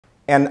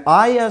an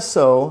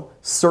ISO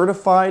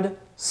certified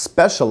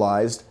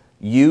specialized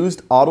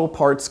used auto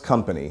parts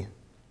company,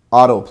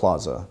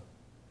 Autoplaza.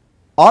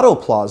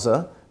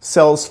 Autoplaza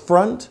sells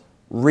front,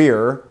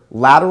 rear,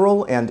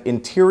 lateral, and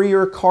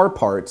interior car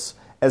parts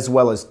as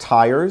well as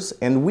tires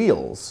and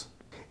wheels.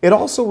 It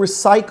also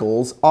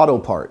recycles auto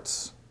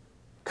parts.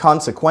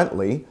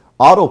 Consequently,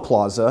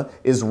 Autoplaza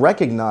is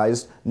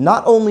recognized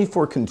not only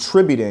for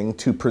contributing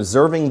to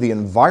preserving the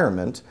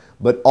environment,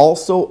 but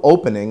also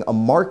opening a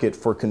market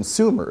for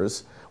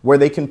consumers where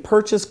they can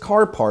purchase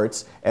car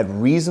parts at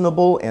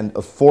reasonable and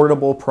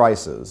affordable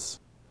prices.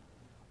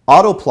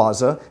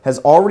 Autoplaza has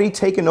already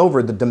taken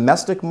over the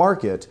domestic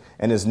market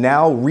and is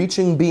now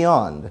reaching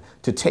beyond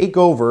to take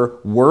over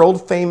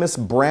world-famous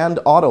brand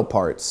auto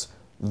parts,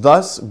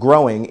 thus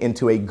growing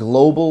into a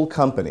global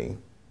company.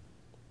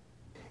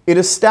 It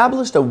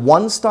established a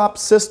one-stop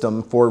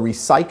system for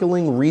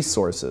recycling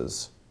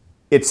resources.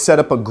 It set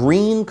up a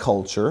green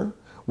culture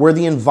where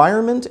the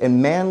environment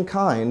and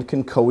mankind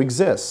can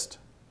coexist.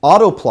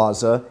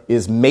 Autoplaza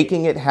is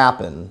making it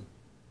happen.